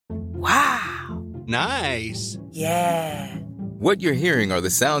Nice. Yeah. What you're hearing are the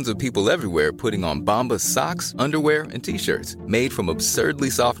sounds of people everywhere putting on Bombas socks, underwear, and T-shirts made from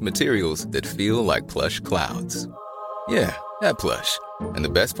absurdly soft materials that feel like plush clouds. Yeah, that plush. And the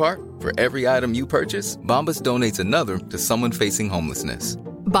best part? For every item you purchase, Bombas donates another to someone facing homelessness.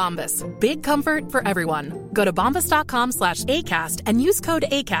 Bombas. Big comfort for everyone. Go to bombas.com/ACAST and use code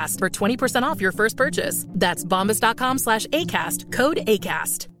ACAST for 20% off your first purchase. That's bombas.com/ACAST. Code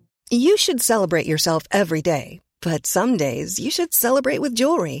ACAST. You should celebrate yourself every day, but some days you should celebrate with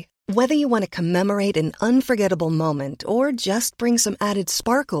jewelry. Whether you want to commemorate an unforgettable moment or just bring some added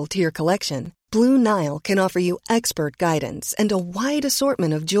sparkle to your collection, Blue Nile can offer you expert guidance and a wide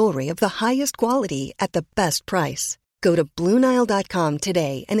assortment of jewelry of the highest quality at the best price. Go to BlueNile.com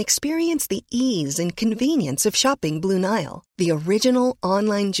today and experience the ease and convenience of shopping Blue Nile, the original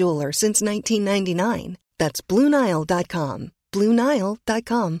online jeweler since 1999. That's BlueNile.com.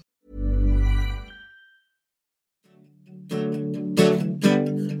 BlueNile.com.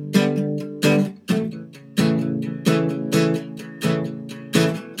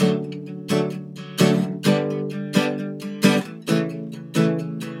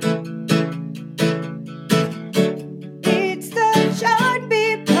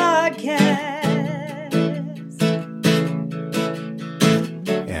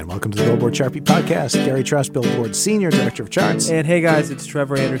 Welcome to the Billboard Chart Beat Podcast. Gary Truss, Billboard Senior Director of Charts. And hey guys, it's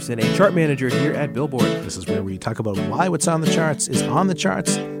Trevor Anderson, a chart manager here at Billboard. This is where we talk about why what's on the charts is on the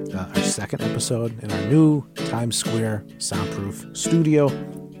charts. Our second episode in our new Times Square soundproof studio.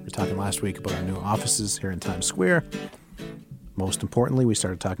 We were talking last week about our new offices here in Times Square. Most importantly, we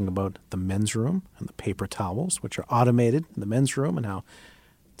started talking about the men's room and the paper towels, which are automated in the men's room, and how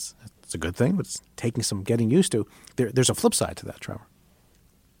it's a good thing, but it's taking some getting used to. There's a flip side to that, Trevor.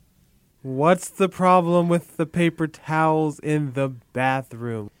 What's the problem with the paper towels in the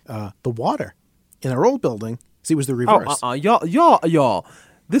bathroom? The water in our old building, see, was the reverse. Y'all.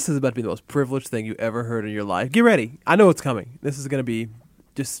 This is about to be the most privileged thing you ever heard in your life. Get ready. I know it's coming. This is going to be,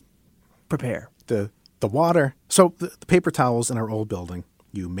 just prepare. The water. So the paper towels in our old building,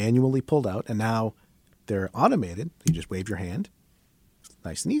 you manually pulled out, and now they're automated. You just wave your hand.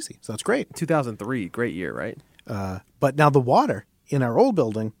 Nice and easy. So that's great. 2003, great year, right? But now the water in our old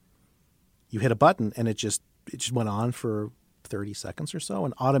building, you hit a button and it just went on for 30 seconds or so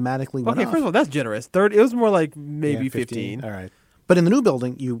and automatically went off. Okay, first of all, that's generous. 30. It was more like maybe 15. All right. But in the new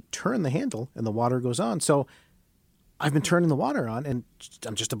building, you turn the handle and the water goes on. So I've been turning the water on and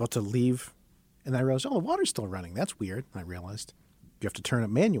I'm just about to leave. And I realized, the water's still running. That's weird. I realized you have to turn it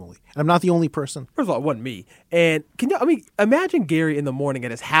manually. And I'm not the only person. First of all, it wasn't me. And imagine Gary in the morning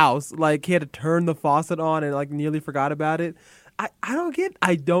at his house. Like, he had to turn the faucet on and like nearly forgot about it. I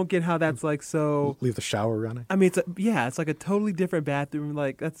don't get how that's like so. Leave the shower running. I mean, it's like a totally different bathroom.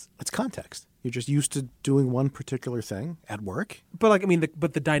 Like it's context. You're just used to doing one particular thing at work. But like, I mean,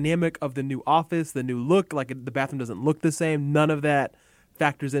 the dynamic of the new office, the new look, like the bathroom doesn't look the same. None of that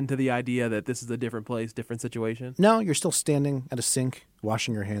factors into the idea that this is a different place, different situation. No, you're still standing at a sink,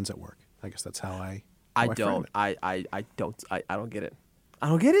 washing your hands at work. I guess that's how I don't get it. I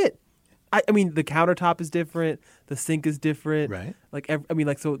don't get it. I mean, the countertop is different. The sink is different. Right. Like,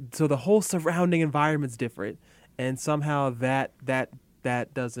 so the whole surrounding environment's different, and somehow that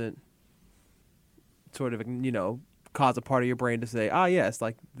doesn't sort of cause a part of your brain to say, yes,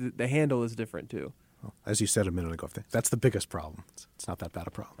 like the handle is different too. Well, as you said a minute ago, that's the biggest problem. It's not that bad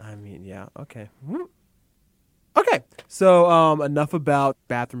a problem. I mean, yeah, okay. Okay, so enough about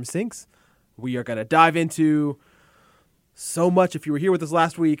bathroom sinks. We are gonna dive into so much. If you were here with us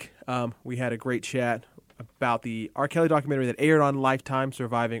last week, we had a great chat about the R. Kelly documentary that aired on Lifetime,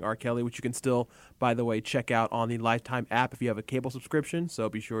 Surviving R. Kelly, which you can still, by the way, check out on the Lifetime app if you have a cable subscription. So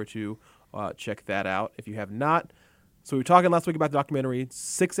be sure to check that out if you have not. So we were talking last week about the documentary.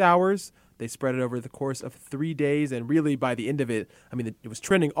 6 hours. They spread it over the course of 3 days. And really, by the end of it, I mean, it was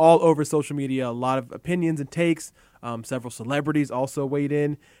trending all over social media. A lot of opinions and takes. Several celebrities also weighed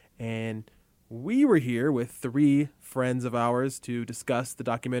in. And we were here with 3 friends of ours to discuss the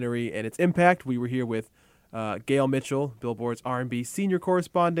documentary and its impact. We were here with Gail Mitchell, Billboard's R&B senior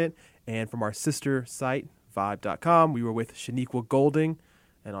correspondent, and from our sister site, Vibe.com, we were with Shaniqua Golding.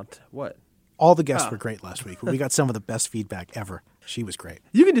 And on what? All the guests were great last week. We got some of the best feedback ever. She was great.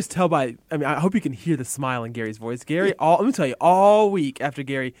 You can just tell by, I hope you can hear the smile in Gary's voice. Gary, let me tell you, all week after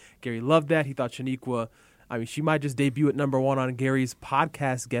Gary loved that. He thought Shaniqua, she might just debut at number 1 on Gary's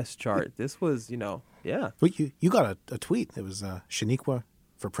podcast guest chart. This was, yeah. Well, you got a tweet. It was Shaniqua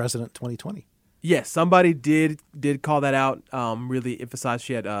for President 2020. Yes, somebody did call that out, really emphasized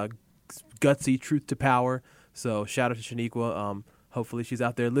she had gutsy truth to power. So shout out to Shaniqua. hopefully she's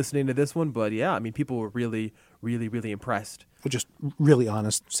out there listening to this one. But yeah, I mean, people were really, really, really impressed. Just really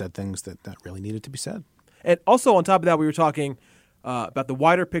honest, said things that really needed to be said. And also on top of that, we were talking about the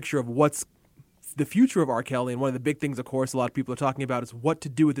wider picture of what's the future of R. Kelly. And one of the big things, of course, a lot of people are talking about is what to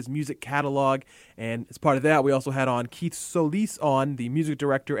do with his music catalog. And as part of that, we also had on Keith Solis on, the music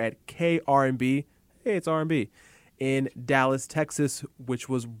director at KRB. Hey, it's R&B. In Dallas, Texas, which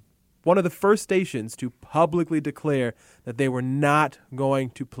was one of the first stations to publicly declare that they were not going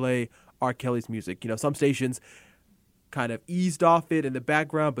to play R. Kelly's music. You know, some stations kind of eased off it in the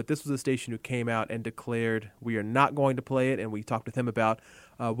background, but this was a station who came out and declared we are not going to play it. And we talked with him about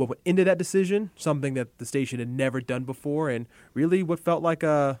what went into that decision, something that the station had never done before, and really what felt like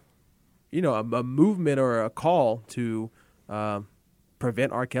a movement or a call to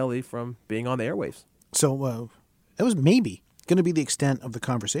prevent R. Kelly from being on the airwaves. So that was maybe going to be the extent of the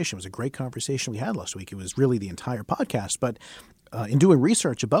conversation. It was a great conversation we had last week. It was really the entire podcast. But in doing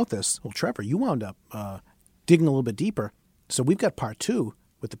research about this, well, Trevor, you wound up digging a little bit deeper. So we've got part 2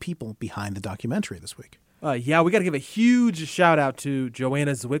 with the people behind the documentary this week. We got to give a huge shout out to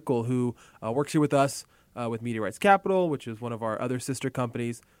Joanna Zwickel, who works here with us with Media Rights Capital, which is one of our other sister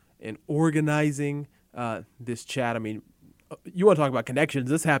companies, in organizing this chat. I mean, you want to talk about connections.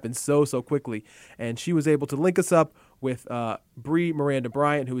 This happened so quickly. And she was able to link us up with Bree Miranda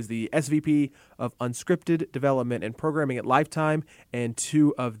Bryant, who is the SVP of Unscripted Development and Programming at Lifetime, and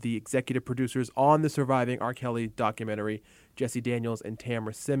 2 of the executive producers on the surviving R. Kelly documentary, Jesse Daniels and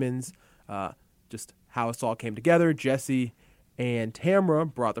Tamara Simmons. Just how it all came together. Jesse and Tamara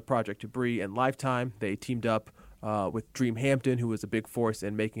brought the project to Bree and Lifetime. They teamed up with Dream Hampton, who was a big force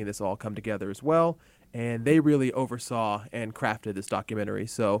in making this all come together as well. And they really oversaw and crafted this documentary.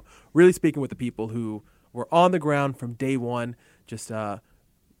 So really speaking with the people who were on the ground from day one, just,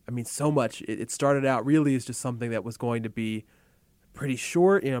 so much. It started out really as just something that was going to be pretty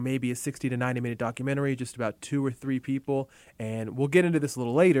short, maybe a 60 to 90 minute documentary, just about 2 or 3 people. And we'll get into this a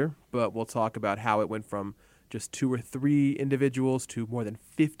little later, but we'll talk about how it went from just 2 or 3 individuals to more than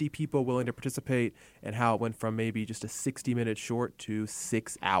 50 people willing to participate, and how it went from maybe just a 60-minute short to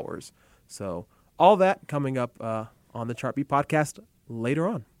 6 hours. So all that coming up on the Chart Beat podcast later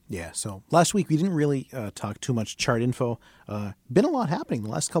on. Yeah, so last week we didn't really talk too much chart info. Been a lot happening the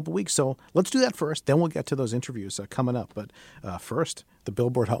last couple of weeks, so let's do that first. Then we'll get to those interviews coming up. But first, the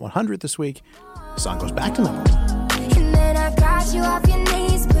Billboard Hot 100 this week. The song goes back to number 1. And then I got you off your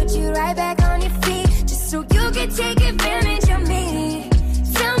knees, put you right back on your feet, just so you could take advantage of me.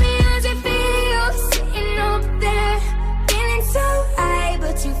 Tell me how's it feel sitting up there, feeling so high,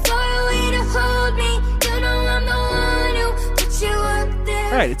 but you far away to hold me. You know I'm the one who put you up there.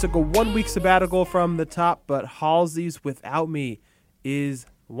 All right, it took a 1-week sabbatical from the top, but Halsey's Without Me is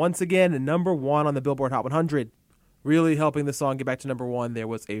once again number 1 on the Billboard Hot 100. Really helping the song get back to number 1. There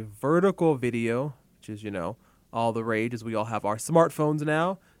was a vertical video, which is, all the rage as we all have our smartphones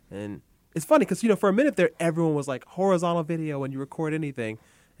now. And it's funny because, for a minute there, everyone was like horizontal video when you record anything.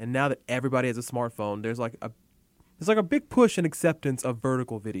 And now that everybody has a smartphone, there's like a big push and acceptance of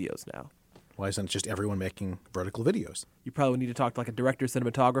vertical videos now. Why isn't just everyone making vertical videos? You probably need to talk to like a director,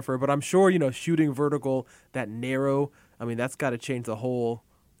 cinematographer, but I'm sure, shooting vertical, that narrow, that's got to change the whole,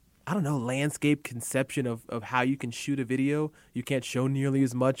 landscape conception of how you can shoot a video. You can't show nearly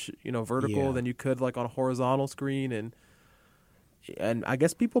as much, vertical than you could like on a horizontal screen. And I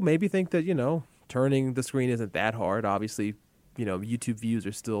guess people maybe think that, turning the screen isn't that hard. Obviously, YouTube views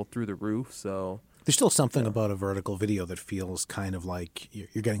are still through the roof, so there's still something about a vertical video that feels kind of like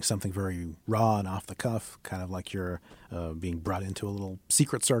you're getting something very raw and off the cuff, kind of like you're being brought into a little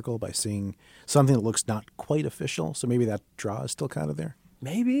secret circle by seeing something that looks not quite official. So maybe that draw is still kind of there.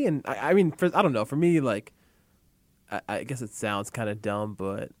 Maybe. And I don't know. For me, like, I guess it sounds kind of dumb,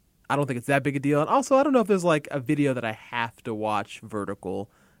 but I don't think it's that big a deal. And also, I don't know if there's like a video that I have to watch vertical,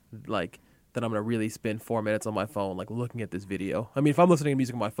 like, that I'm going to really spend 4 minutes on my phone, like looking at this video. If I'm listening to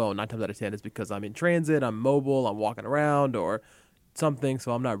music on my phone, 9 times out of 10 it's because I'm in transit, I'm mobile, I'm walking around or something.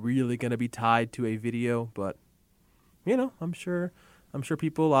 So I'm not really going to be tied to a video, but I'm sure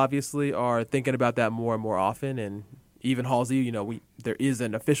people obviously are thinking about that more and more often. And even Halsey, there is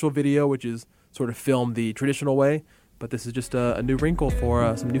an official video, which is sort of filmed the traditional way, but this is just a new wrinkle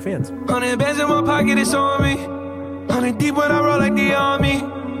for some new fans. 100 bands in my pocket, it's on me. 100 deep when I roll like the army.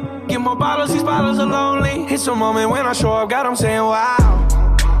 Get more bottles, these bottles are lonely. It's a moment when I show up, God, I'm saying wow.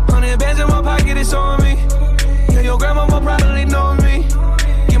 100 bands in my pocket, it's on me. Yeah, your grandma will probably know me.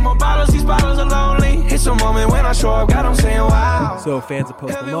 Get more bottles, these bottles are lonely. It's a moment when I show up, God, I'm saying wow. So fans of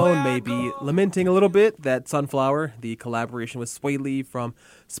Post Malone may be lamenting a little bit that Sunflower, the collaboration with Sway Lee from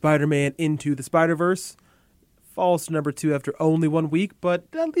Spider-Man Into the Spider-Verse, falls to number 2 after only 1 week, but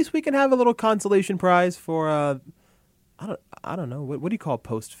at least we can have a little consolation prize for I don't know, what do you call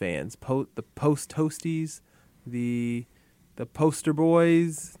post fans? The post toasties, the poster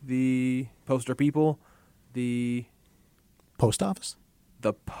boys, the poster people, the Post office?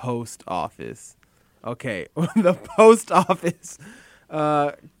 The post office. Okay, the post office.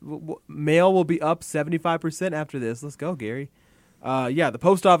 Mail will be up 75% after this. Let's go, Gary. The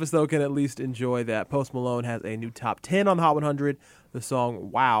post office, though, can at least enjoy that. Post Malone has a new top 10 on the Hot 100. The song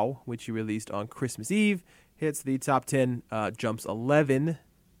Wow, which he released on Christmas Eve, hits the top 10, jumps 11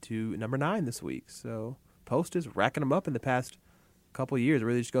 to number 9 this week. So Post is racking them up in the past couple of years. It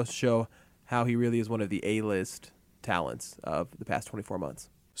really just goes to show how he really is one of the A-list talents of the past 24 months.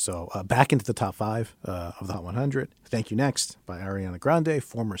 So back into the top 5 of the Hot 100. Thank You Next by Ariana Grande,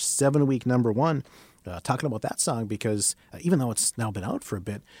 former 7-week number 1. Talking about that song because even though it's now been out for a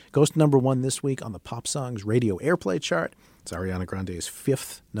bit, goes to number 1 this week on the Pop Songs radio airplay chart. It's Ariana Grande's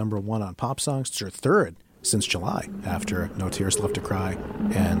 5th number 1 on Pop Songs. It's her 3rd since July after No Tears Left to Cry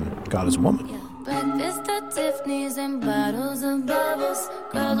and God Is a Woman. Breakfast at Tiffany's and bottles of bubbles.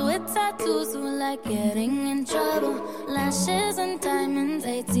 Girls with tattoos who like getting in trouble. Lashes and diamonds,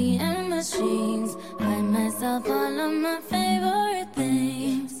 ATM machines. Buy myself all of my favorite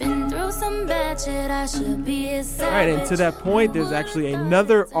things. Been through some bad shit, I should be a savage. All right, and to that point, there's actually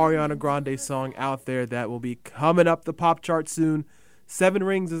another Ariana Grande song out there that will be coming up the pop chart soon. 7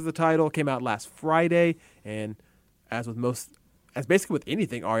 Rings is the title. Came out last Friday, and as basically with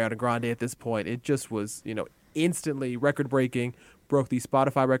anything Ariana Grande at this point, it just was, instantly record-breaking. Broke the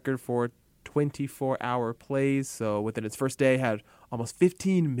Spotify record for 24-hour plays. So within its first day, had almost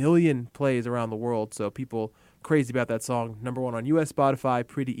 15 million plays around the world. So people crazy about that song. Number 1 on U.S. Spotify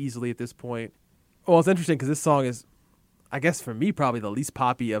pretty easily at this point. Well, it's interesting because this song is, I guess for me, probably the least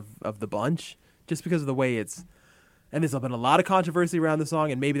poppy of the bunch, just because of the way it's. And there's been a lot of controversy around the song,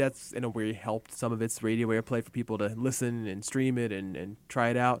 and maybe that's in a way helped some of its radio airplay for people to listen and stream it and try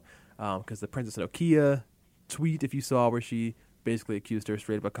it out. Because the Princess Nokia tweet, if you saw, where she basically accused her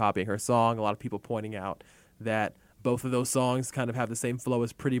straight up of copying her song, a lot of people pointing out that both of those songs kind of have the same flow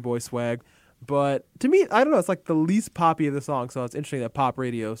as Pretty Boy Swag. But to me, I don't know, it's like the least poppy of the song, so it's interesting that pop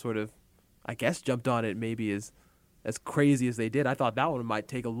radio sort of, I guess, jumped on it maybe as crazy as they did. I thought that one might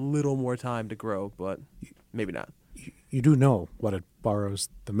take a little more time to grow, but maybe not. You do know what it borrows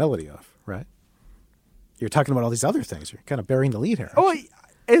the melody of, right? You're talking about all these other things. You're kind of burying the lead here. Oh,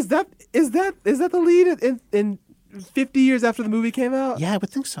 is that the lead in 50 years after the movie came out? Yeah, I would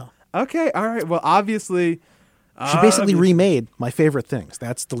think so. Okay, all right. Well, obviously, she basically remade My Favorite Things.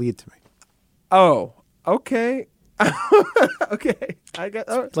 That's the lead to me. Oh, okay. Okay, I got.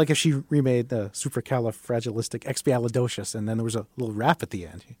 It's like if she remade the Supercalifragilisticexpialidocious, and then there was a little rap at the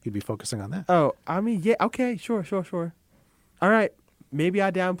end. You'd be focusing on that. Oh, I mean, yeah, okay, sure. All right, maybe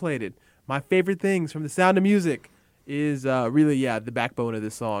I downplayed it. My Favorite Things from The Sound of Music is really, the backbone of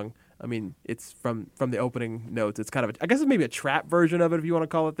this song. I mean, it's from the opening notes. It's kind of, I guess it's maybe a trap version of it, if you want to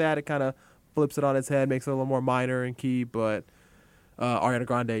call it that. It kind of flips it on its head, makes it a little more minor in key, but. Ariana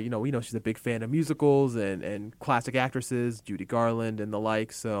Grande, we know she's a big fan of musicals and classic actresses, Judy Garland and the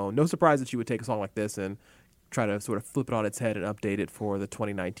like. So no surprise that she would take a song like this and try to sort of flip it on its head and update it for the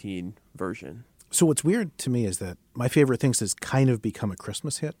 2019 version. So what's weird to me is that My Favorite Things has kind of become a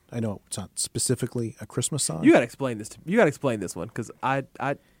Christmas hit. I know it's not specifically a Christmas song. You got to explain this. You got to explain this one because I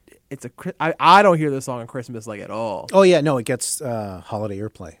don't hear this song on Christmas like at all. Oh yeah, no, it gets holiday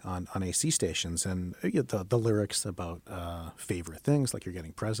airplay on AC stations, and the lyrics about favorite things, like you're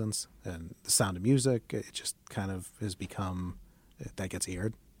getting presents, and The Sound of Music. It just kind of has become that gets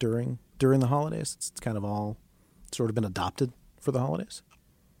aired during the holidays. It's kind of all sort of been adopted for the holidays.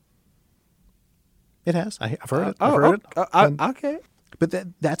 It has. I've heard it. I've heard it. Okay. But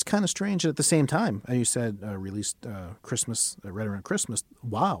that's kind of strange. At the same time, you said released Christmas, right around Christmas.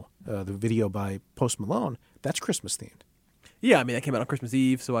 Wow. The video by Post Malone, that's Christmas themed. Yeah, I mean, that came out on Christmas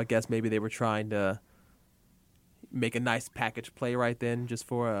Eve, so I guess maybe they were trying to make a nice package play right then just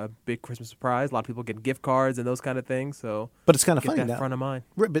for a big Christmas surprise. A lot of people get gift cards and those kind of things. So, but it's kind of funny that now. Front of mind.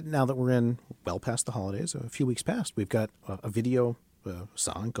 But now that we're in well past the holidays, a few weeks past, we've got a video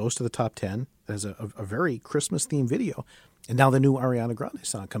song goes to the top 10 as a very Christmas themed video. And now the new Ariana Grande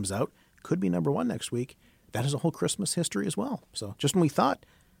song comes out. Could be number 1 next week. That is a whole Christmas history as well. So just when we thought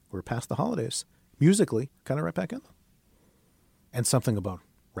we're past the holidays, musically, kind of right back in them. And something about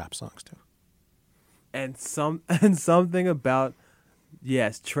rap songs, too. And something about,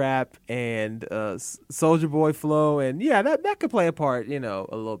 yes, trap and Soulja Boy flow. And, yeah, that could play a part, a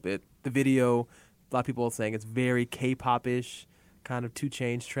little bit. The video, a lot of people are saying it's very K-pop-ish, kind of 2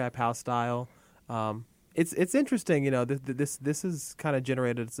 Chainz trap house style. it's interesting. This has kind of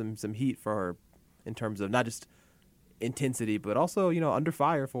generated some heat for her in terms of not just intensity, but also under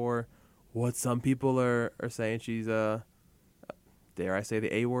fire for what some people are saying she's dare I say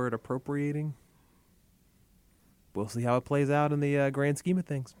the A word, appropriating. We'll see how it plays out in the grand scheme of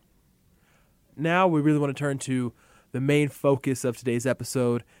things. Now we really want to turn to the main focus of today's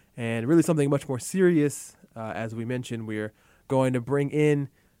episode, and really something much more serious. As we mentioned, we're going to bring in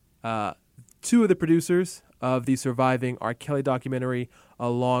two of the producers of the surviving R. Kelly documentary,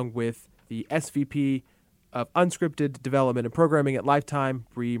 along with the SVP of Unscripted Development and Programming at Lifetime,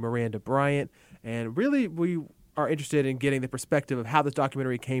 Bree Miranda Bryant. And really, we are interested in getting the perspective of how this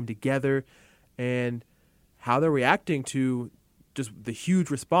documentary came together and how they're reacting to just the huge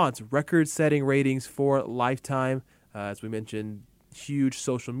response, record-setting ratings for Lifetime. As we mentioned, huge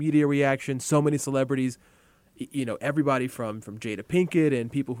social media reaction, so many celebrities, everybody from Jada Pinkett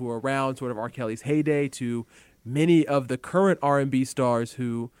and people who are around sort of R. Kelly's heyday to many of the current R&B stars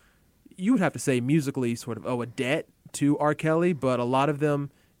who you would have to say musically sort of owe a debt to R. Kelly, but a lot of them,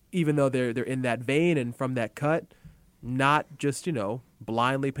 even though they're in that vein and from that cut, not just,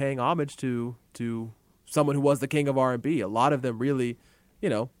 blindly paying homage to someone who was the king of R&B. A lot of them really,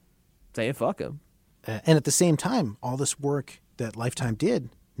 saying fuck him. And at the same time, all this work that Lifetime did,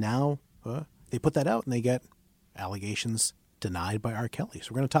 now they put that out and they get allegations denied by R. Kelly.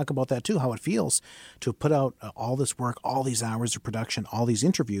 So we're going to talk about that too, how it feels to put out all this work, all these hours of production, all these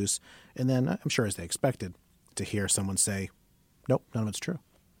interviews, and then I'm sure as they expected to hear someone say, nope, none of it's true.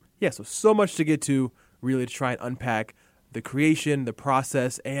 Yeah, so much to get to really to try and unpack the creation, the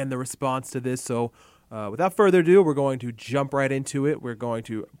process, and the response to this. So without further ado, we're going to jump right into it. We're going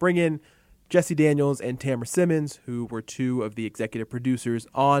to bring in Jesse Daniels and Tamara Simmons, who were two of the executive producers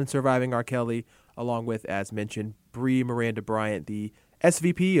on Surviving R. Kelly, along with, as mentioned, Bree Miranda Bryant, the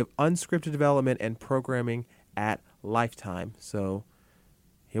SVP of Unscripted Development and Programming at Lifetime. So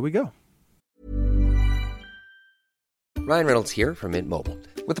here we go. Ryan Reynolds here from Mint Mobile.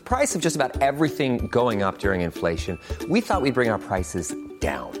 With the price of just about everything going up during inflation, we thought we'd bring our prices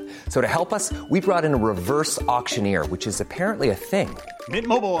down. So to help us, we brought in a reverse auctioneer, which is apparently a thing. Mint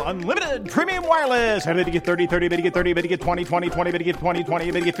Mobile Unlimited Premium Wireless. How to get 30, 30, bit to get 30, bit to get 20, 20, 20, bit to get 20,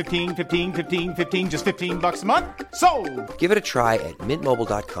 20, bit to get 15, 15, 15, 15, just $15 a month? Sold! Give it a try at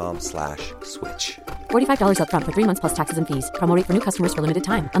mintmobile.com/switch. $45 up front for 3 months plus taxes and fees. Promo rate for new customers for limited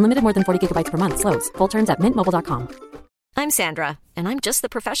time. Unlimited more than 40 gigabytes per month. Slows full terms at mintmobile.com. I'm Sandra, and I'm just the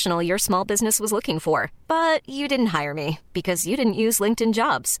professional your small business was looking for. But you didn't hire me because you didn't use LinkedIn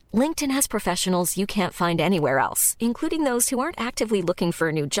Jobs. LinkedIn has professionals you can't find anywhere else, including those who aren't actively looking for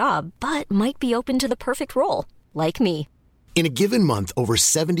a new job, but might be open to the perfect role, like me. In a given month, over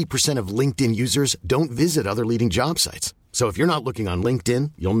 70% of LinkedIn users don't visit other leading job sites. So if you're not looking on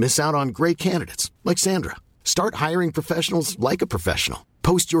LinkedIn, you'll miss out on great candidates like Sandra. Start hiring professionals like a professional.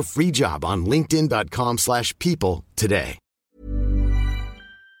 Post your free job on linkedin.com/people today.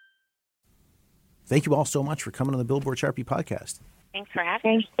 Thank you all so much for coming on the Billboard Sharpie podcast. Thanks for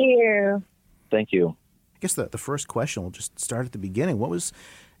having me. Thank you. Thank you. I guess the first question will just start at the beginning. What was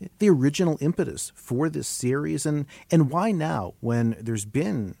the original impetus for this series, and why now, when there's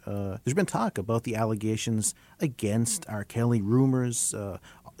been talk about the allegations against R. Kelly, rumors,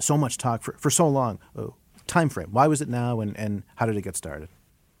 so much talk for so long? Time frame. Why was it now, and how did it get started?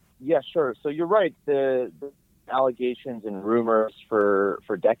 Yeah, sure. So you're right. The allegations and rumors for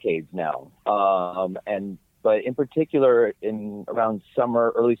decades now, but in particular in around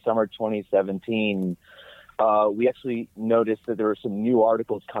early summer 2017, we actually noticed that there were some new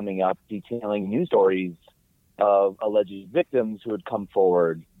articles coming up detailing news stories of alleged victims who had come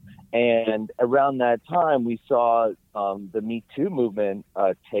forward. And around that time, we saw the Me Too movement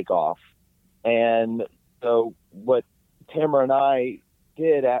take off. And so what Tamara and I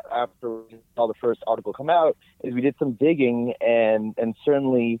did after we saw the first article come out is we did some digging and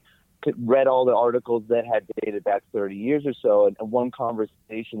certainly read all the articles that had dated back 30 years or so. And one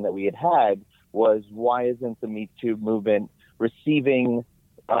conversation that we had was, why isn't the Me Too movement receiving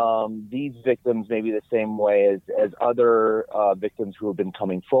these victims maybe the same way as other victims who have been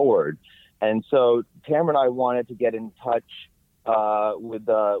coming forward? And so Tamara and I wanted to get in touch with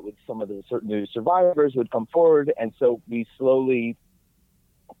some of the certain new survivors who had come forward. And so we slowly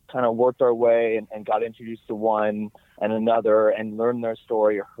kind of worked our way and got introduced to one and another and learned their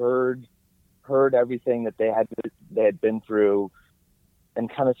story, heard everything that they had been through,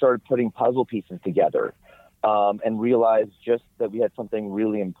 and kind of started putting puzzle pieces together, and realized just that we had something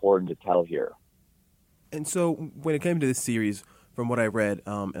really important to tell here. And so when it came to this series, from what I read,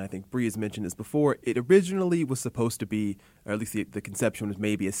 and I think Bree has mentioned this before, it originally was supposed to be, or at least the conception was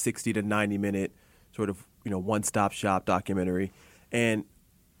maybe a 60 to 90 minute sort of, one-stop shop documentary. And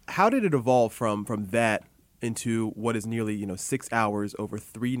how did it evolve from that into what is nearly, 6 hours over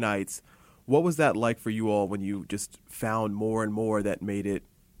 3 nights? What was that like for you all when you just found more and more that made it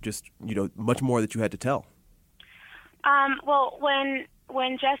just, much more that you had to tell? Well,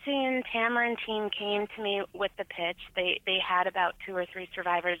 when Jesse and Tamara and team came to me with the pitch, they had about 2 or 3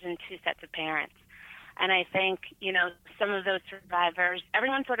 survivors and 2 sets of parents. And I think, some of those survivors,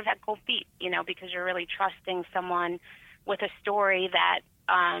 everyone sort of had cold feet, because you're really trusting someone with a story that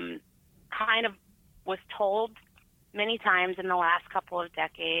kind of was told many times in the last couple of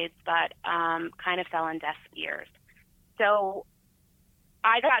decades, but kind of fell on deaf ears. So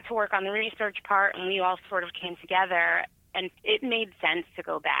I got to work on the research part, and we all sort of came together, and it made sense to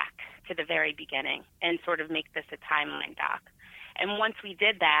go back to the very beginning and sort of make this a timeline doc. And once we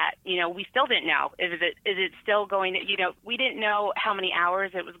did that, we still didn't know. Is it still going to, we didn't know how many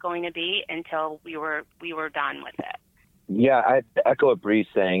hours it was going to be until we were done with it. Yeah, I echo what Bree's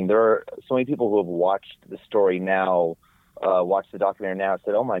saying. There are so many people who have watched the story now, watched the documentary now,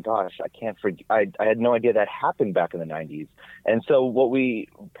 said, "Oh my gosh, I can't forget. I had no idea that happened back in the 90s." And so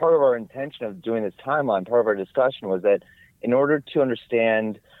part of our intention of doing this timeline, part of our discussion was that in order to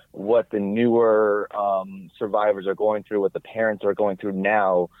understand what the newer survivors are going through, what the parents are going through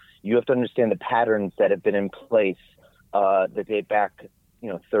now, you have to understand the patterns that have been in place that date back,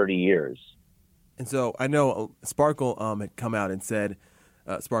 30 years. And so I know Sparkle had come out and said,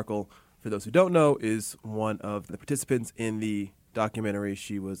 Sparkle, for those who don't know, is one of the participants in the documentary.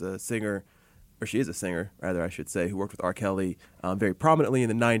 She was a singer, or she is a singer, rather, I should say, who worked with R. Kelly very prominently in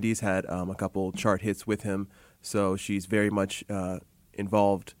the 90s, had a couple chart hits with him. So she's very much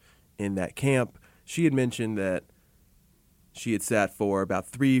involved in that camp. She had mentioned that she had sat for about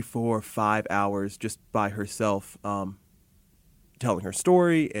 3, 4, 5 hours just by herself telling her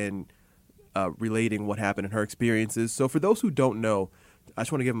story and relating what happened in her experiences. So for those who don't know, I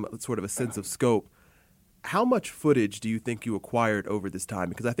just want to give them sort of a sense of scope. How much footage do you think you acquired over this time?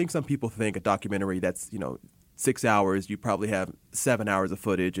 Because I think some people think a documentary that's, 6 hours, you probably have 7 hours of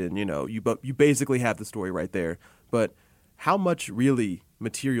footage and, you basically have the story right there. But how much really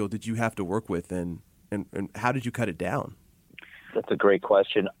material did you have to work with and how did you cut it down? That's a great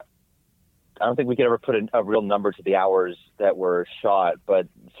question. I don't think we could ever put a real number to the hours that were shot, but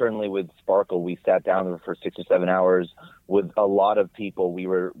certainly with Sparkle, we sat down for 6 or 7 hours. With a lot of people, we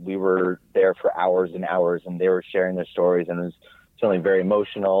were there for hours and hours, and they were sharing their stories, and it was certainly very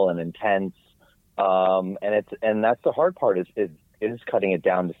emotional and intense. And that's the hard part is cutting it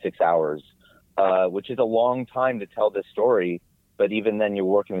down to 6 hours, which is a long time to tell this story. But even then, you're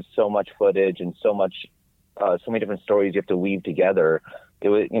working with so much footage and so many different stories you have to weave together. It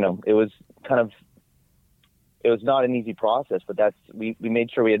was not an easy process, but we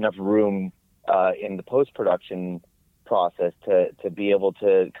made sure we had enough room in the post-production process to be able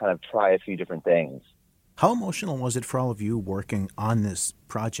to kind of try a few different things. How emotional was it for all of you working on this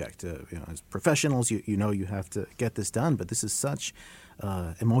project? As professionals, you have to get this done, but this is such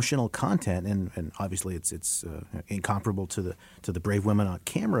emotional content, and obviously it's incomparable to the brave women on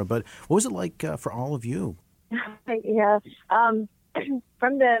camera. But what was it like for all of you? Yeah.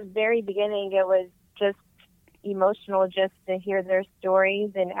 From the very beginning, it was just emotional just to hear their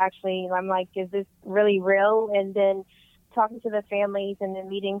stories. And actually, I'm like, is this really real? And then talking to the families and then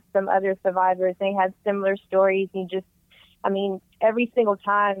meeting some other survivors, they had similar stories. Every single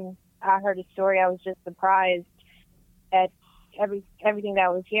time I heard a story, I was just surprised at everything that I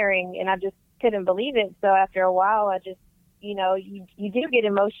was hearing. And I just couldn't believe it. So after a while, I just, you do get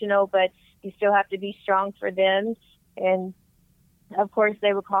emotional, but you still have to be strong for them. And of course,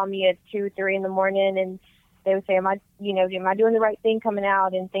 they would call me at 2, 3 in the morning, and they would say, am I doing the right thing coming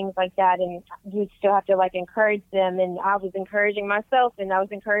out and things like that. And you still have to encourage them. And I was encouraging myself, and I was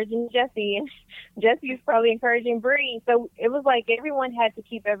encouraging Jesse, and Jesse was probably encouraging Bree. So it was like everyone had to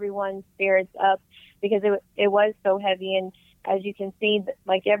keep everyone's spirits up because it was so heavy. And as you can see,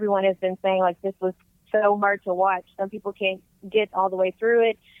 everyone has been saying, this was so hard to watch. Some people can't get all the way through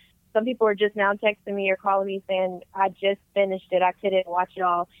it. Some people are just now texting me or calling me saying, I just finished it. I couldn't watch it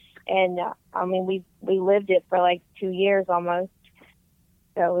all. And we lived it for 2 years almost.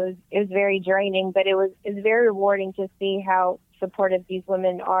 So it was very draining, but it's very rewarding to see how supportive these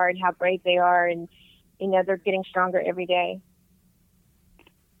women are and how brave they are. And, they're getting stronger every day.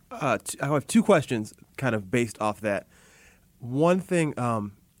 I have 2 questions kind of based off that. One thing,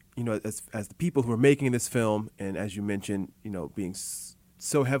 as the people who are making this film, and as you mentioned, being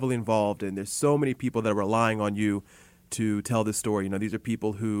so heavily involved, and there's so many people that are relying on you to tell this story. These are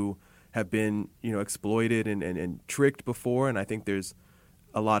people who have been, exploited and tricked before, and I think there's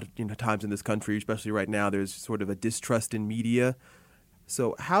a lot of times in this country, especially right now, there's sort of a distrust in media.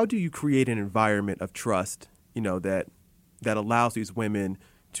 So how do you create an environment of trust, that allows these women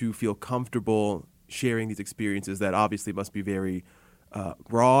to feel comfortable sharing these experiences that obviously must be very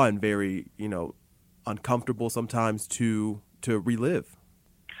raw and very, uncomfortable sometimes to relive?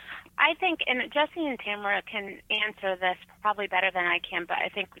 I think, and Jesse and Tamara can answer this probably better than I can, but I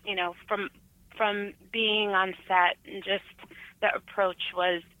think, from being on set, and just the approach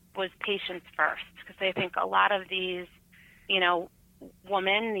was patience first, because I think a lot of these,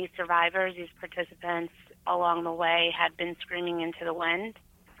 women, these survivors, these participants along the way had been screaming into the wind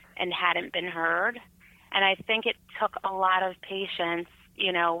and hadn't been heard. And I think it took a lot of patience,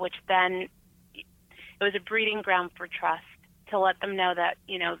 which then it was a breeding ground for trust, to let them know that,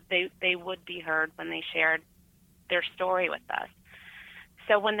 they would be heard when they shared their story with us.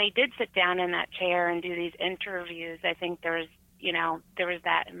 So when they did sit down in that chair and do these interviews, I think there was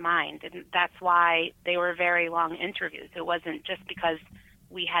that in mind. And that's why they were very long interviews. It wasn't just because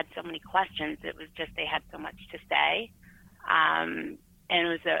we had so many questions. It was just they had so much to say. And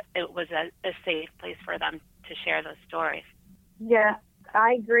it was a safe place for them to share those stories. Yeah,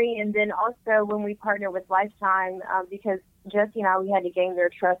 I agree. And then also when we partnered with Lifetime, because Jesse and I, we had to gain their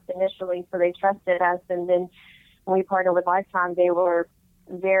trust initially, so they trusted us. And then when we partnered with Lifetime, they were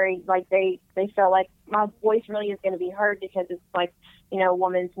very, they felt like my voice really is going to be heard, because it's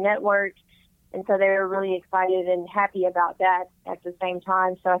Women's Network. And so they were really excited and happy about that at the same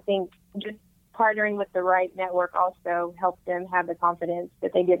time. So I think just partnering with the right network also helped them have the confidence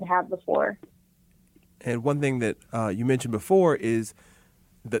that they didn't have before. And one thing that you mentioned before is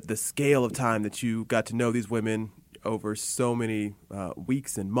the scale of time that you got to know these women over so many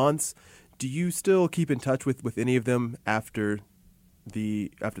weeks and months. Do you still keep in touch with any of them after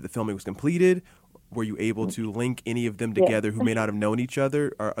the filming was completed? Were you able to link any of them together who may not have known each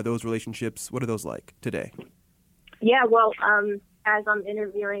other? Are those relationships, what are those like today? Yeah, well, as I'm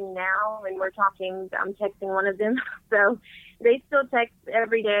interviewing now and we're talking, I'm texting one of them. So they still text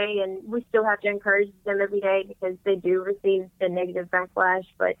every day, and we still have to encourage them every day because they do receive the negative backlash,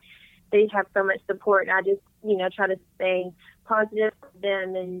 but they have so much support. And I just, try to stay positive for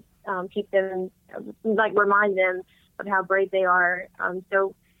them and keep them, remind them of how brave they are.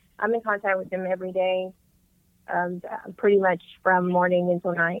 So I'm in contact with them every day, pretty much from morning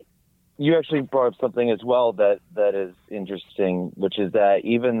until night. You actually brought up something as well that is interesting, which is that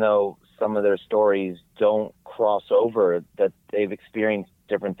even though some of their stories don't cross over, that they've experienced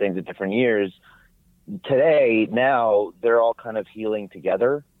different things at different years, today, now, they're all kind of healing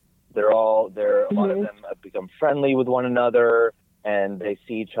together. A lot of them have become friendly with one another, and they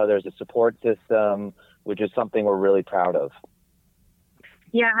see each other as a support system, which is something we're really proud of.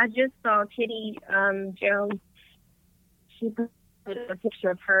 Yeah, I just saw Kitty Jones. She put a picture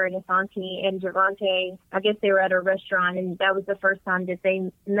of her and Asante and Javante. I guess they were at a restaurant, and that was the first time that they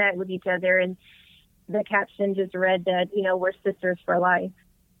met with each other. And the caption just read that, we're sisters for life.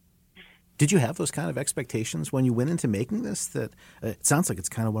 Did you have those kind of expectations when you went into making this? That it sounds like it's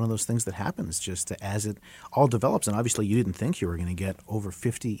kind of one of those things that happens just as it all develops. And obviously you didn't think you were going to get over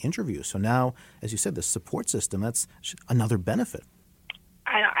 50 interviews. So now, as you said, the support system, that's another benefit.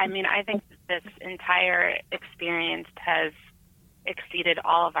 I think this entire experience has exceeded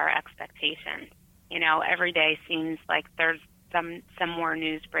all of our expectations. Every day seems like there's some more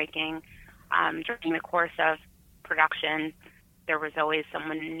news breaking. During the course of production, there was always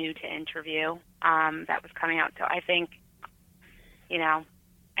someone new to interview that was coming out. So I think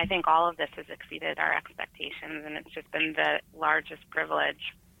all of this has exceeded our expectations, and it's just been the largest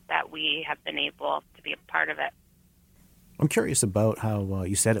privilege that we have been able to be a part of it. I'm curious about how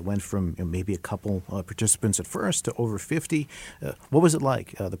you said it went from maybe a couple participants at first to over 50. What was it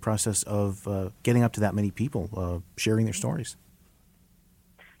like, the process of getting up to that many people sharing their stories?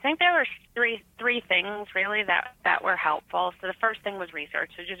 I think there were three things really that were helpful. So the first thing was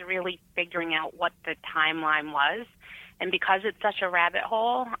research, so just really figuring out what the timeline was. And because it's such a rabbit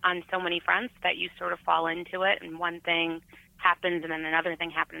hole on so many fronts that you sort of fall into it, and one thing happens and then another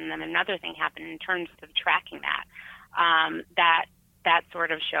thing happened and then another thing happened, in terms of tracking that, that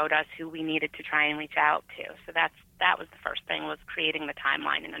sort of showed us who we needed to try and reach out to. So that was the first thing, was creating the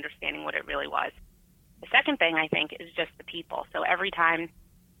timeline and understanding what it really was. The second thing, I think, is just the people. So every time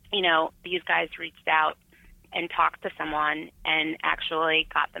these guys reached out and talked to someone and actually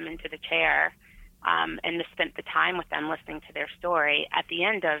got them into the chair and spent the time with them listening to their story, at the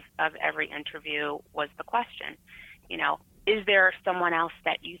end of every interview was the question, is there someone else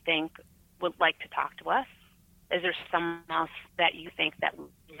that you think would like to talk to us? is there someone else that you think that we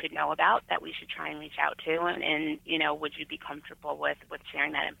should know about that we should try and reach out to? And you know, would you be comfortable with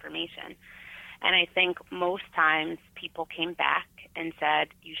sharing that information? And I think most times people came back and said,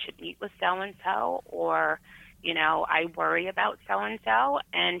 you should meet with so-and-so, or, you know, I worry about so-and-so.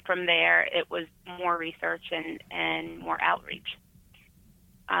 And from there, it was more research and more outreach.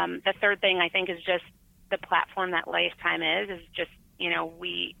 The third thing I think is just the platform that Lifetime is just, you know,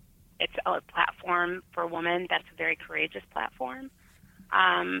 it's a platform for women that's a very courageous platform.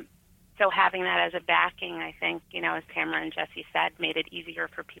 So having that as a backing, I think, you know, as Tamara and Jesse said, made it easier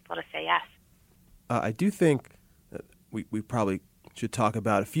for people to say yes. I do think that we probably should talk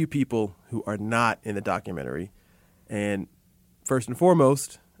about a few people who are not in the documentary. And first and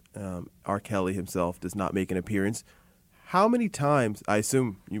foremost, R. Kelly himself does not make an appearance. How many times, I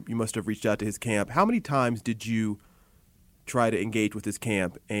assume you must have reached out to his camp, how many times did you try to engage with his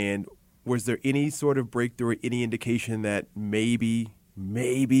camp? And was there any sort of breakthrough or any indication that maybe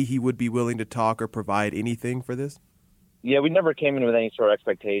he would be willing to talk or provide anything for this? Yeah, we never came in with any sort of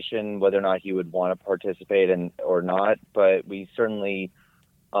expectation whether or not he would want to participate or not, but we certainly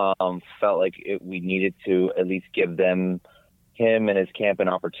felt like we needed to at least give him and his camp an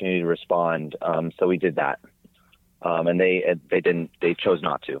opportunity to respond. So we did that, and they chose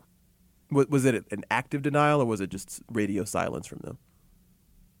not to. Was it an active denial, or was it just radio silence from them?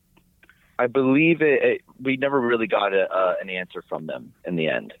 I believe we never really got an answer from them in the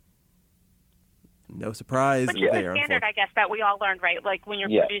end. No surprise Which is there. a standard, I guess, that we all learned, right? Like when you're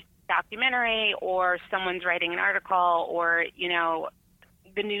producing a documentary or someone's writing an article or, you know,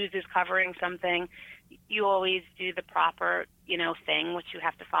 the news is covering something, you always do the proper, you know, thing, which you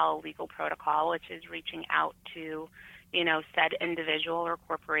have to follow legal protocol, which is reaching out to, you know, said individual or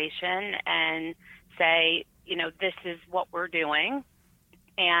corporation and say, you know, this is what we're doing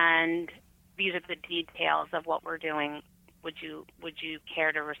and these are the details of what we're doing. Would you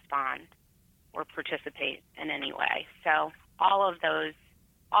care to respond or participate in any way? So all of those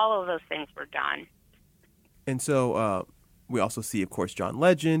things were done. And so we also see, of course, John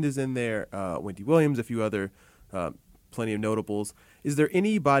Legend is in there, Wendy Williams, a few other, plenty of notables. Is there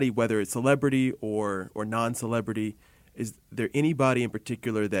anybody, whether it's celebrity or non-celebrity, is there anybody in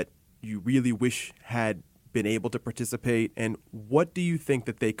particular that you really wish had been able to participate? And what do you think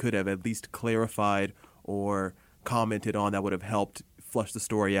that they could have at least clarified or commented on that would have helped flush the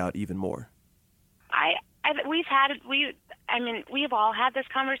story out even more? We've all had this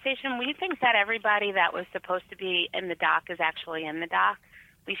conversation. We think that everybody that was supposed to be in the doc is actually in the doc.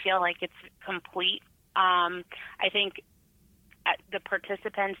 We feel like it's complete. I think the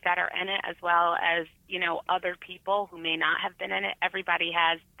participants that are in it, as well as, you know, other people who may not have been in it, everybody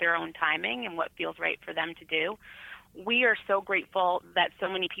has their own timing and what feels right for them to do. We are so grateful that so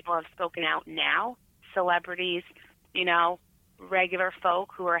many people have spoken out now, celebrities, you know, regular folk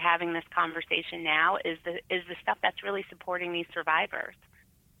who are having this conversation now is the stuff that's really supporting these survivors,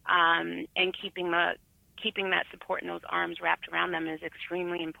 and keeping that support and those arms wrapped around them is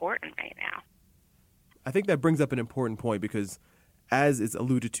extremely important right now. I think that brings up an important point because, as is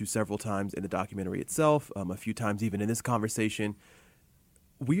alluded to several times in the documentary itself, a few times even in this conversation,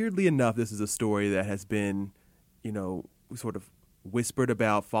 weirdly enough, this is a story that has been, you know, sort of whispered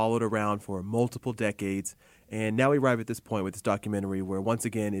about, followed around for multiple decades. And now we arrive at this point with this documentary where, once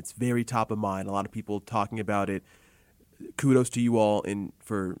again, it's very top of mind. A lot of people talking about it. Kudos to you all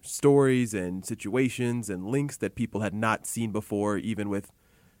for stories and situations and links that people had not seen before, even with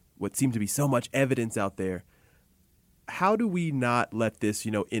what seemed to be so much evidence out there. How do we not let this,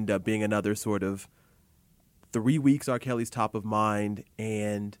 you know, end up being another sort of 3 weeks R. Kelly's top of mind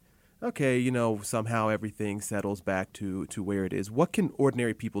and, okay, you know, somehow everything settles back to where it is? What can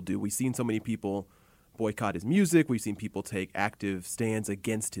ordinary people do? We've seen so many people boycott his music. We've seen people take active stands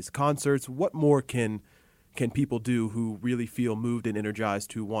against his concerts. What more can people do who really feel moved and energized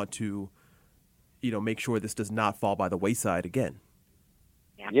to want to, you know, make sure this does not fall by the wayside again?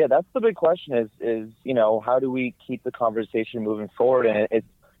 Yeah, that's the big question is, you know, how do we keep the conversation moving forward? And it's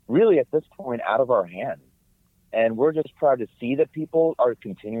really at this point out of our hands. And we're just proud to see that people are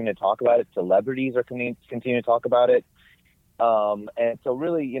continuing to talk about it. Celebrities are continuing to talk about it. And so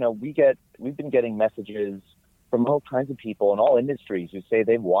really, you know, we've been getting messages from all kinds of people in all industries who say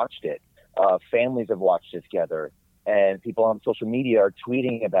they've watched it. Families have watched it together, and people on social media are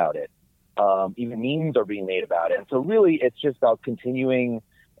tweeting about it. Even memes are being made about it. And so really it's just about continuing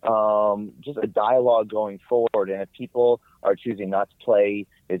just a dialogue going forward. And if people are choosing not to play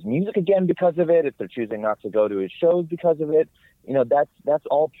his music again because of it, if they're choosing not to go to his shows because of it, you know, that's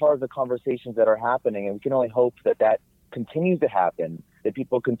all part of the conversations that are happening. And we can only hope that continues to happen that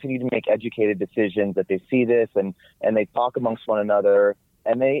people continue to make educated decisions, that they see this and they talk amongst one another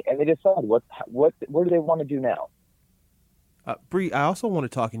and they decide what do they want to do now. Bree, I also want to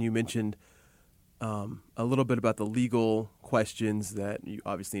talk, and you mentioned a little bit about the legal questions that you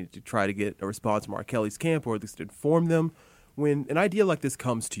obviously need to try to get a response from R. Kelly's camp, or at least inform them. When an idea like this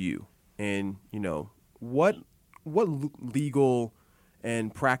comes to you, and what legal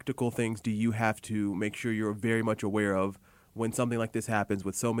and practical things do you have to make sure you're very much aware of when something like this happens,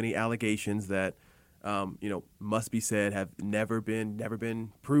 with so many allegations that must be said have never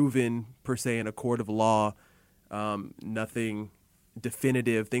been proven per se in a court of law, nothing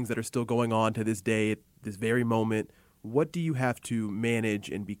definitive, things that are still going on to this day, at this very moment? What do you have to manage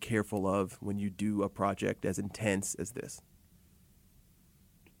and be careful of when you do a project as intense as this?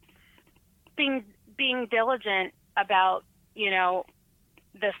 Being diligent about,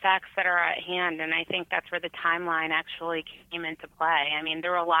 the facts that are at hand, and I think that's where the timeline actually came into play. I mean,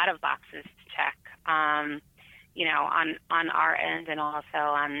 there were a lot of boxes to check, on our end and also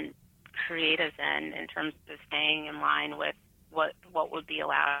on creative's end in terms of staying in line with what would be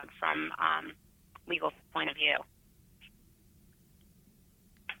allowed from legal point of view.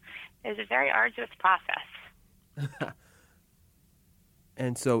 It's a very arduous process.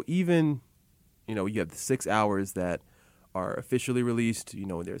 And so even, you have the 6 hours that are officially released,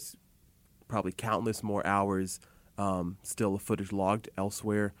 there's probably countless more hours still of footage logged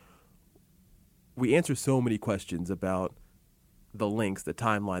elsewhere. We answer so many questions about the links, the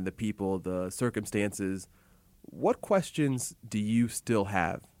timeline, the people, the circumstances. What questions do you still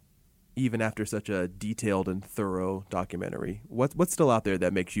have, even after such a detailed and thorough documentary? What's still out there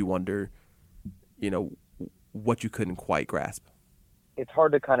that makes you wonder, what you couldn't quite grasp? It's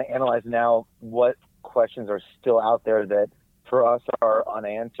hard to kind of analyze now what questions are still out there that for us are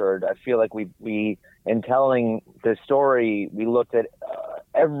unanswered. I feel like we in telling the story, we looked at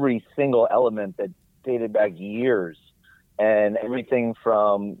every single element that dated back years, and everything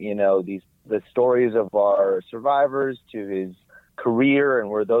from the stories of our survivors to his career and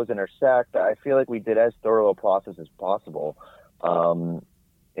where those intersect. I feel like we did as thorough a process as possible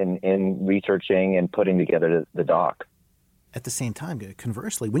in researching and putting together the doc. At the same time,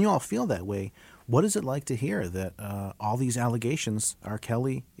 conversely, when you all feel that way, what is it like to hear that all these allegations R.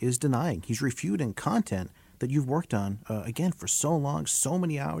 Kelly is denying? He's refuting content that you've worked on, again, for so long, so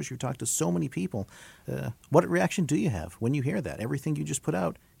many hours, you've talked to so many people. What reaction do you have when you hear that? Everything you just put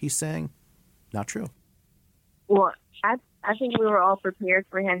out, he's saying, not true. Well, I think we were all prepared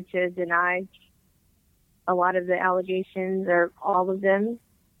for him to deny a lot of the allegations or all of them.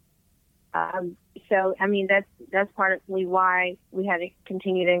 So, I mean, that's partly why we had to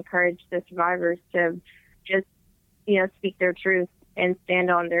continue to encourage the survivors to just, speak their truth and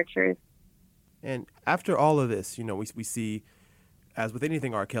stand on their truth. And after all of this, we see, as with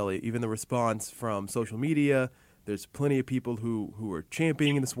anything R. Kelly, even the response from social media, there's plenty of people who are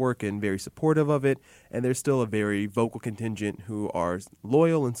championing this work and very supportive of it, and there's still a very vocal contingent who are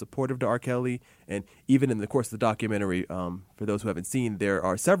loyal and supportive to R. Kelly. And even in the course of the documentary, for those who haven't seen, there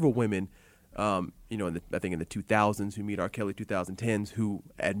are several women, I think in the 2000s who meet R. Kelly, 2010s, who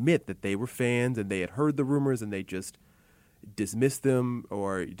admit that they were fans and they had heard the rumors and they just dismissed them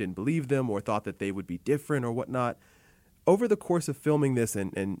or didn't believe them or thought that they would be different or whatnot. Over the course of filming this,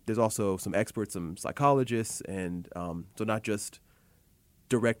 and there's also some experts, some psychologists, and so not just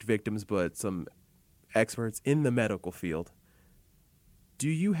direct victims, but some experts in the medical field. Do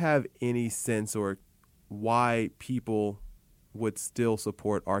you have any sense or why people would still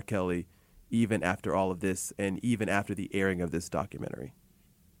support R. Kelly even after all of this and even after the airing of this documentary?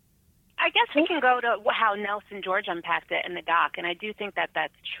 I guess we can go to how Nelson George unpacked it in the doc, and I do think that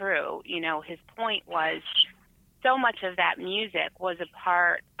that's true. His point was so much of that music was a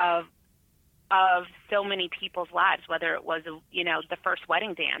part of so many people's lives, whether it was, the first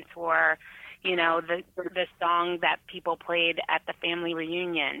wedding dance or, the song that people played at the family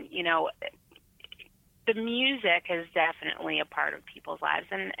reunion. The music is definitely a part of people's lives,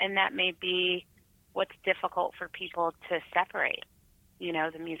 and that may be what's difficult for people to separate,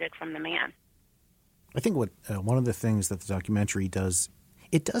 the music from the man. I think one of the things that the documentary does,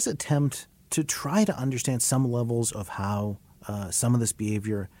 it does attempt to try to understand some levels of how some of this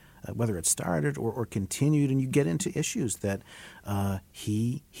behavior, whether it started or continued, and you get into issues that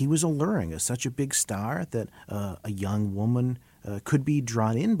he was alluring as such a big star that a young woman could be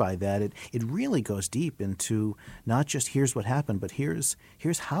drawn in by that. It really goes deep into not just here's what happened, but here's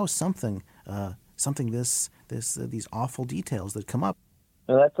how these awful details that come up.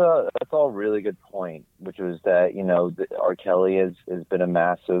 No, that's all really good point, which was that R. Kelly has been a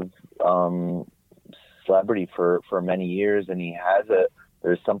massive celebrity for many years, and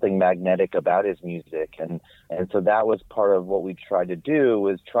there's something magnetic about his music. And so that was part of what we tried to do,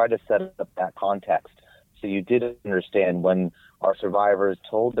 was try to set up that context. So you did understand when our survivors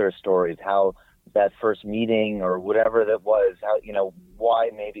told their stories, how that first meeting or whatever that was, how, why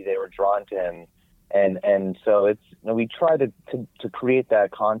maybe they were drawn to him. And so we try to create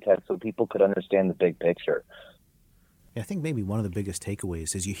that context so people could understand the big picture. I think maybe one of the biggest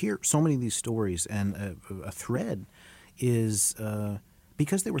takeaways is you hear so many of these stories, and a thread is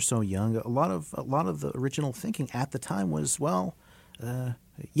because they were so young. A lot of the original thinking at the time was,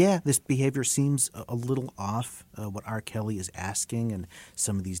 this behavior seems a little off. What R. Kelly is asking and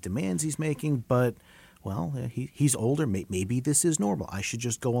some of these demands he's making, but he's older. Maybe this is normal. I should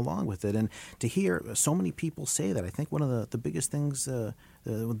just go along with it. And to hear so many people say that, I think one of the biggest things,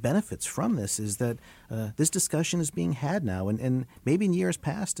 benefits from this, is that this discussion is being had now. And maybe in years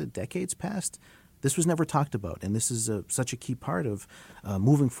past, decades past, this was never talked about. And this is such a key part of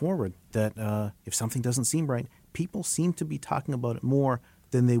moving forward, that if something doesn't seem right, people seem to be talking about it more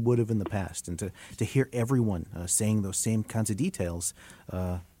than they would have in the past. And to hear everyone saying those same kinds of details,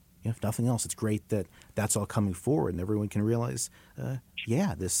 if nothing else, it's great that that's all coming forward and everyone can realize,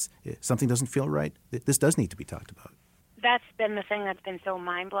 something doesn't feel right. This does need to be talked about. That's been the thing that's been so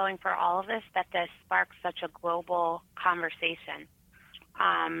mind-blowing for all of this, that this sparks such a global conversation.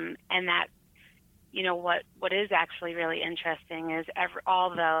 And that, what is actually really interesting is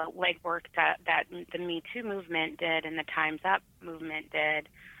all the legwork that the Me Too movement did and the Time's Up movement did.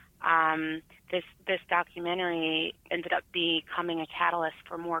 This documentary ended up becoming a catalyst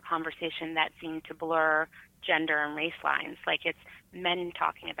for more conversation that seemed to blur gender and race lines. Like, it's men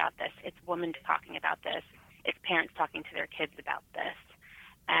talking about this, it's women talking about this, it's parents talking to their kids about this.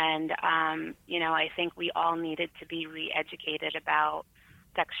 And, I think we all needed to be re-educated about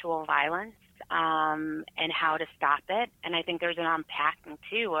sexual violence and how to stop it. And I think there's an unpacking,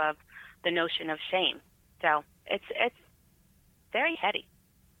 too, of the notion of shame. So it's very heady.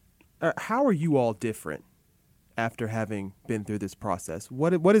 How are you all different after having been through this process?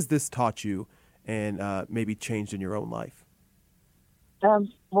 What has this taught you and maybe changed in your own life?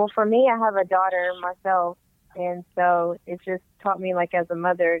 Well, for me, I have a daughter myself, and so it just taught me, as a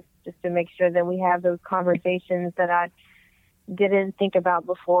mother, just to make sure that we have those conversations that I didn't think about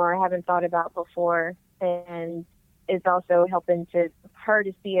before, haven't thought about before, and it's also helping her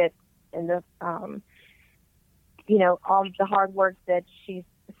to see it in the, all the hard work that she's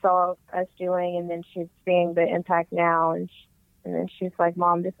saw us doing, and then she's seeing the impact now, and then she's like,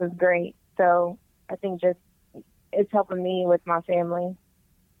 Mom, this is great. So I think just it's helping me with my family.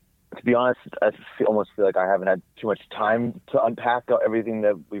 To be honest, I almost feel like I haven't had too much time to unpack everything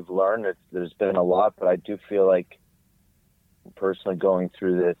that we've learned. There's been a lot, but I do feel like personally going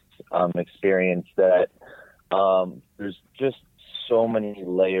through this experience that there's just so many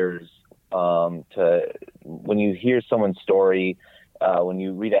layers to when you hear someone's story. When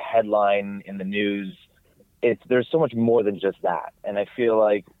you read a headline in the news, there's so much more than just that. And I feel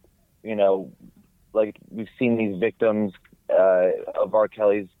like, we've seen these victims of R.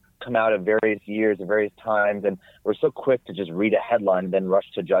 Kelly's come out at various years, at various times, and we're so quick to just read a headline and then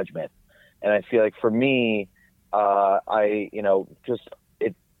rush to judgment. And I feel like for me, you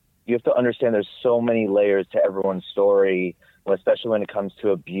have to understand there's so many layers to everyone's story, especially when it comes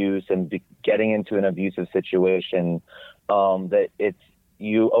to abuse and getting into an abusive situation. That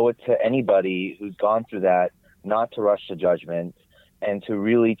you owe it to anybody who's gone through that not to rush to judgment and to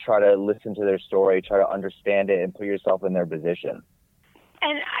really try to listen to their story, try to understand it, and put yourself in their position.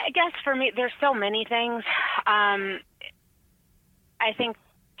 And I guess for me, there's so many things. I think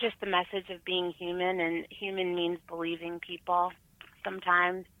just the message of being human, and human means believing people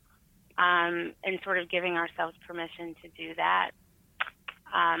sometimes, and sort of giving ourselves permission to do that,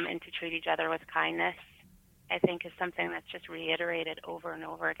 and to treat each other with kindness, I think is something that's just reiterated over and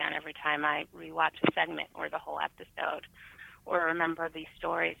over again every time I rewatch a segment or the whole episode, or remember these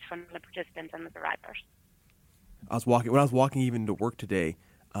stories from the participants and the survivors. When I was walking even to work today,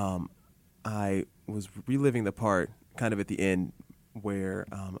 I was reliving the part kind of at the end where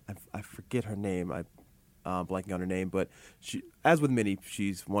I forget her name. I'm blanking on her name, but she, as with Minnie,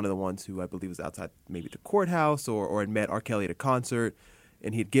 she's one of the ones who I believe was outside maybe the courthouse or had met R. Kelly at a concert,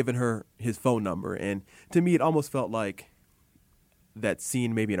 and he had given her his phone number. And to me, it almost felt like that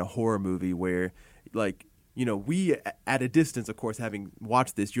scene maybe in a horror movie where, we at a distance, of course, having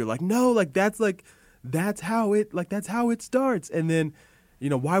watched this, you're like, no, that's how it starts. And then,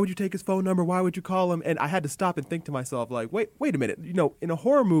 why would you take his phone number? Why would you call him? And I had to stop and think to myself, wait a minute. In a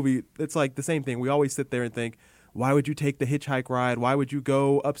horror movie, it's like the same thing. We always sit there and think, why would you take the hitchhike ride? Why would you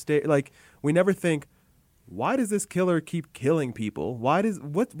go upstairs? We never think, why does this killer keep killing people?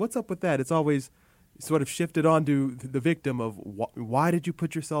 What's up with that? It's always sort of shifted onto the victim of why did you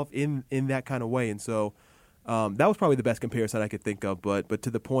put yourself in that kind of way? And so that was probably the best comparison I could think of. But to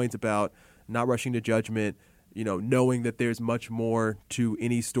the point about not rushing to judgment, knowing that there's much more to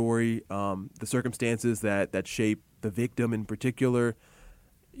any story, the circumstances that shape the victim in particular,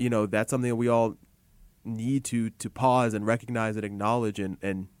 that's something that we all need to pause and recognize and acknowledge.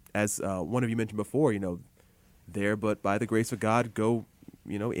 And as one of you mentioned before, there, but by the grace of God, go,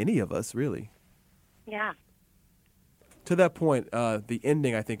 any of us, really. Yeah. To that point, the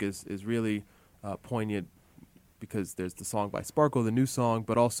ending, I think, is really poignant because there's the song by Sparkle, the new song,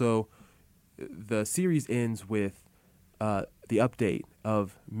 but also the series ends with the update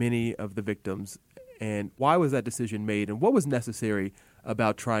of many of the victims. And why was that decision made, and what was necessary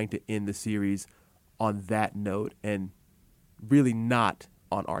about trying to end the series on that note and really not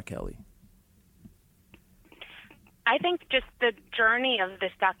on R. Kelly? I think just the journey of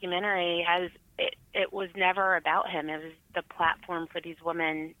this documentary it was never about him. It was the platform for these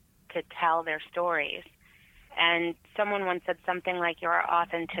women to tell their stories. And someone once said something like, your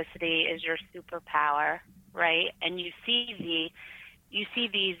authenticity is your superpower, right? And you see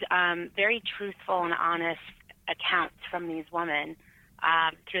these very truthful and honest accounts from these women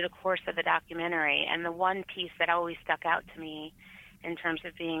through the course of the documentary. And the one piece that always stuck out to me in terms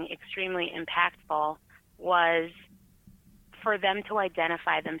of being extremely impactful was for them to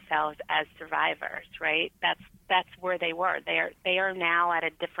identify themselves as survivors, right? That's where they were. They are now at a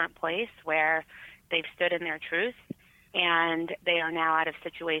different place where they've stood in their truth, and they are now out of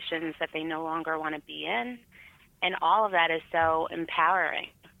situations that they no longer want to be in. And all of that is so empowering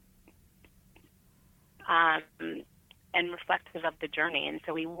and reflective of the journey. And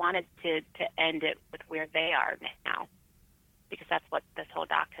so we wanted to end it with where they are now, because that's what this whole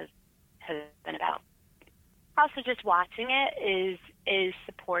doc has been about. Also, just watching it is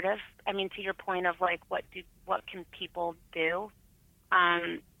supportive. I mean, to your point of like, what can people do?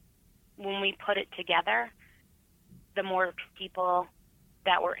 When we put it together, the more people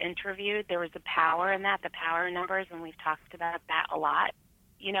that were interviewed, there was a power in that, the power in numbers, and we've talked about that a lot,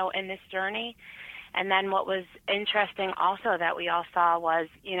 in this journey. And then what was interesting also that we all saw was,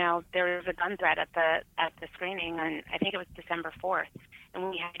 there was a gun threat at the screening, and I think it was December 4th, and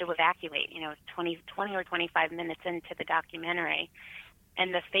we had to evacuate, 20 or 25 minutes into the documentary.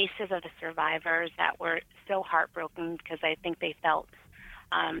 And the faces of the survivors that were so heartbroken because I think they felt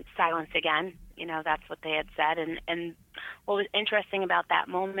silence again. That's what they had said. And what was interesting about that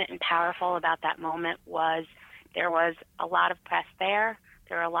moment and powerful about that moment was there was a lot of press there.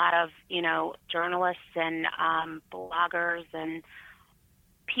 There were a lot of, journalists and bloggers and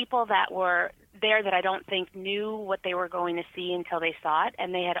people that were there that I don't think knew what they were going to see until they saw it,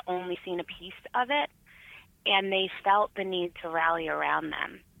 and they had only seen a piece of it, and they felt the need to rally around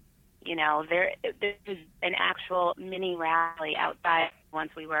them. There was an actual mini rally outside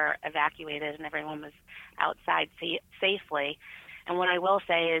once we were evacuated and everyone was outside safely. And what I will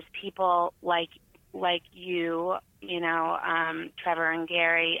say is people like you, Trevor and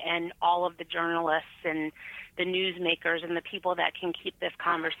Gary, and all of the journalists and the newsmakers and the people that can keep this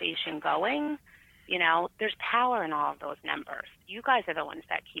conversation going, there's power in all of those numbers. You guys are the ones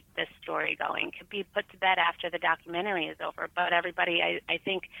that keep this story going. It could be put to bed after the documentary is over, but everybody, I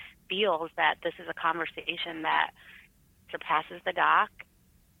think, feels that this is a conversation that surpasses the doc,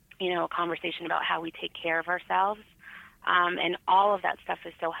 a conversation about how we take care of ourselves. And all of that stuff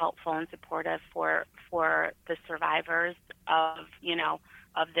is so helpful and supportive for the survivors of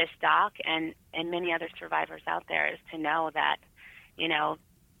this doc and many other survivors out there, is to know that,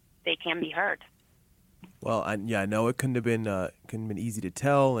 they can be heard. Well, I know it couldn't have been easy to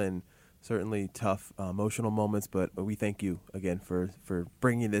tell, and certainly tough emotional moments, but we thank you again for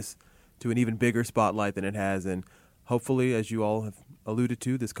bringing this to an even bigger spotlight than it has. And hopefully, as you all have alluded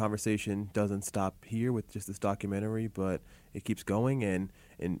to, this conversation doesn't stop here with just this documentary, but it keeps going, and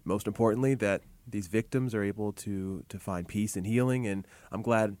most importantly, that these victims are able to find peace and healing. And I'm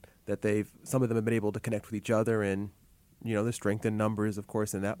glad that some of them have been able to connect with each other, and there's strength in numbers, of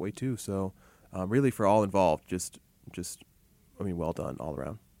course, in that way too. So really, for all involved, just well done all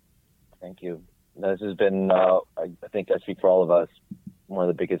around. Thank you. This has been, I think I speak for all of us, one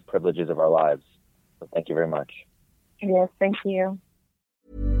of the biggest privileges of our lives. So thank you very much. Yes, thank you.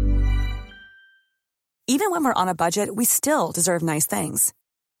 Even when we're on a budget, we still deserve nice things.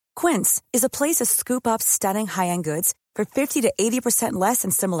 Quince is a place to scoop up stunning high-end goods for 50 to 80% less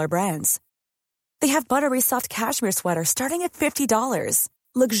than similar brands. They have buttery soft cashmere sweaters starting at $50,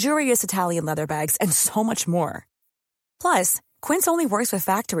 luxurious Italian leather bags, and so much more. Plus, Quince only works with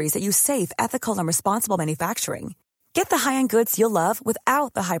factories that use safe, ethical, and responsible manufacturing. Get the high-end goods you'll love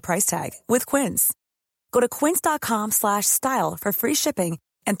without the high price tag with Quince. Go to quince.com/style for free shipping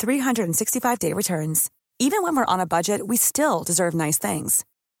and 365-day returns. Even when we're on a budget, we still deserve nice things.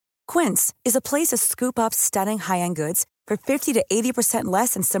 Quince is a place to scoop up stunning high-end goods for 50 to 80%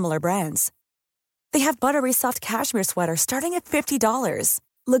 less than similar brands. They have buttery soft cashmere sweaters starting at $50,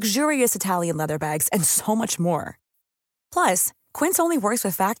 luxurious Italian leather bags, and so much more. Plus, Quince only works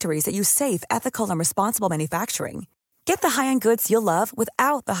with factories that use safe, ethical, and responsible manufacturing. Get the high-end goods you'll love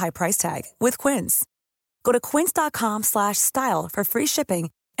without the high price tag with Quince. Go to quince.com/style for free shipping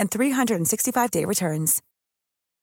and 365-day returns.